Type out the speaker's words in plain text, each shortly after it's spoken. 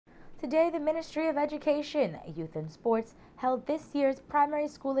Today, the Ministry of Education, Youth and Sports held this year's Primary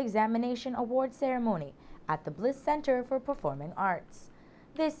School Examination Award ceremony at the Bliss Center for Performing Arts.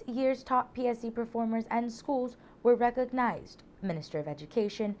 This year's top PSE performers and schools were recognized. Minister of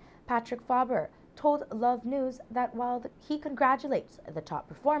Education Patrick Faber told Love News that while he congratulates the top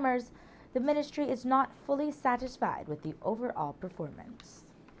performers, the ministry is not fully satisfied with the overall performance.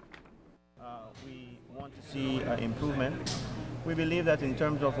 We want to see improvement. We believe that in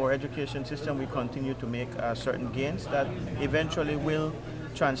terms of our education system, we continue to make certain gains that eventually will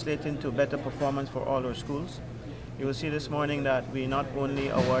translate into better performance for all our schools. You will see this morning that we not only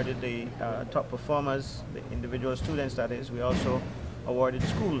awarded the top performers, the individual students that is, we also awarded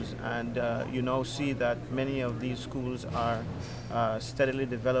schools, and you now see that many of these schools are steadily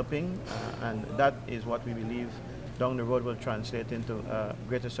developing, and that is what we believe down the road will translate into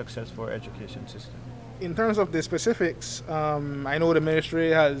greater success for our education system. In terms of the specifics, I know the ministry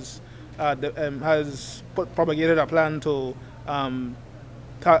has propagated a plan to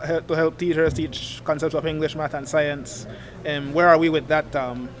help teachers teach concepts of English, math, and science. Where are we with that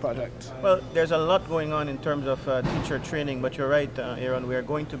project? Well, there's a lot going on in terms of teacher training, but you're right, Aaron, we are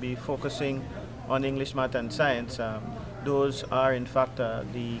going to be focusing on English, math, and science. Those are, in fact,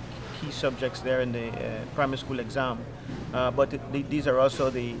 the key subjects there in the primary school exam. But these are also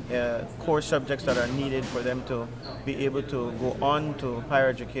the core subjects that are needed for them to be able to go on to higher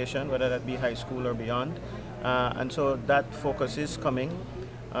education, whether that be high school or beyond. And so that focus is coming.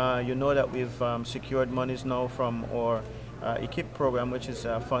 You know that we've secured monies now from our EQIP program, which is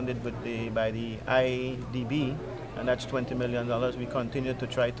funded by the IDB, and that's $20 million. We continue to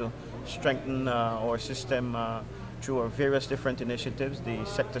try to strengthen our system through our various different initiatives, the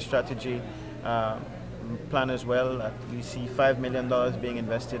sector strategy plan as well. We see $5 million being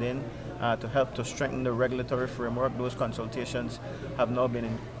invested in to help to strengthen the regulatory framework. Those consultations have now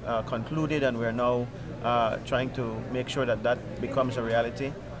been concluded, and we're now trying to make sure that that becomes a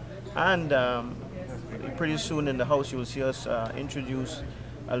reality. And pretty soon in the House you will see us introduce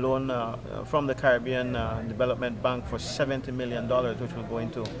a loan from the Caribbean Development Bank for $70 million, which will go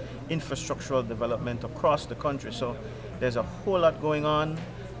into infrastructural development across the country. So there's a whole lot going on,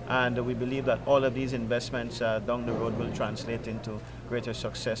 and we believe that all of these investments down the road will translate into greater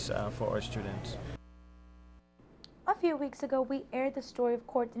success for our students. A few weeks ago, we aired the story of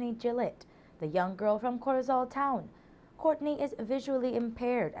Courtney Gillett, the young girl from Corozal Town. Courtney is visually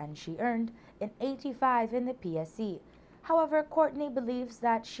impaired, and she earned an 85 in the PSE. However, Courtney believes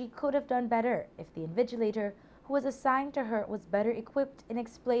that she could have done better if the invigilator who was assigned to her was better equipped in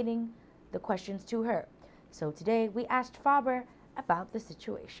explaining the questions to her. So today we asked Faber about the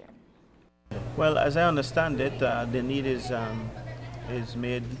situation. Well, as I understand it, the need is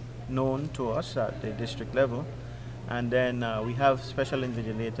made known to us at the district level, and then we have special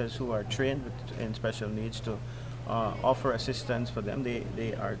invigilators who are trained in special needs to offer assistance for them.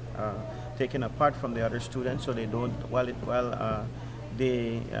 They are taken apart from the other students, so they don't, while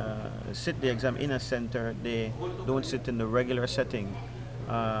they sit the exam in a center, they don't sit in the regular setting,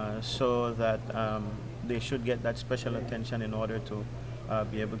 so that they should get that special attention in order to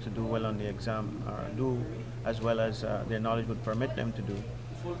be able to do well on the exam, or do as well as their knowledge would permit them to do.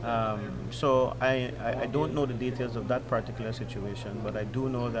 So I don't know the details of that particular situation, but I do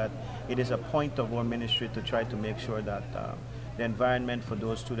know that it is a point of our ministry to try to make sure that the environment for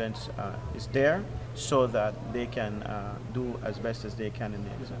those students is there, so that they can do as best as they can in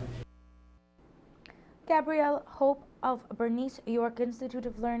the exam. Gabrielle Hope of Bernice York Institute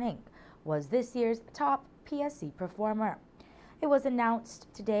of Learning was this year's top PSE performer. It was announced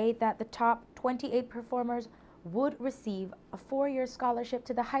today that the top 28 performers would receive a 4-year scholarship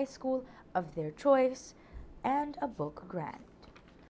to the high school of their choice and a book grant.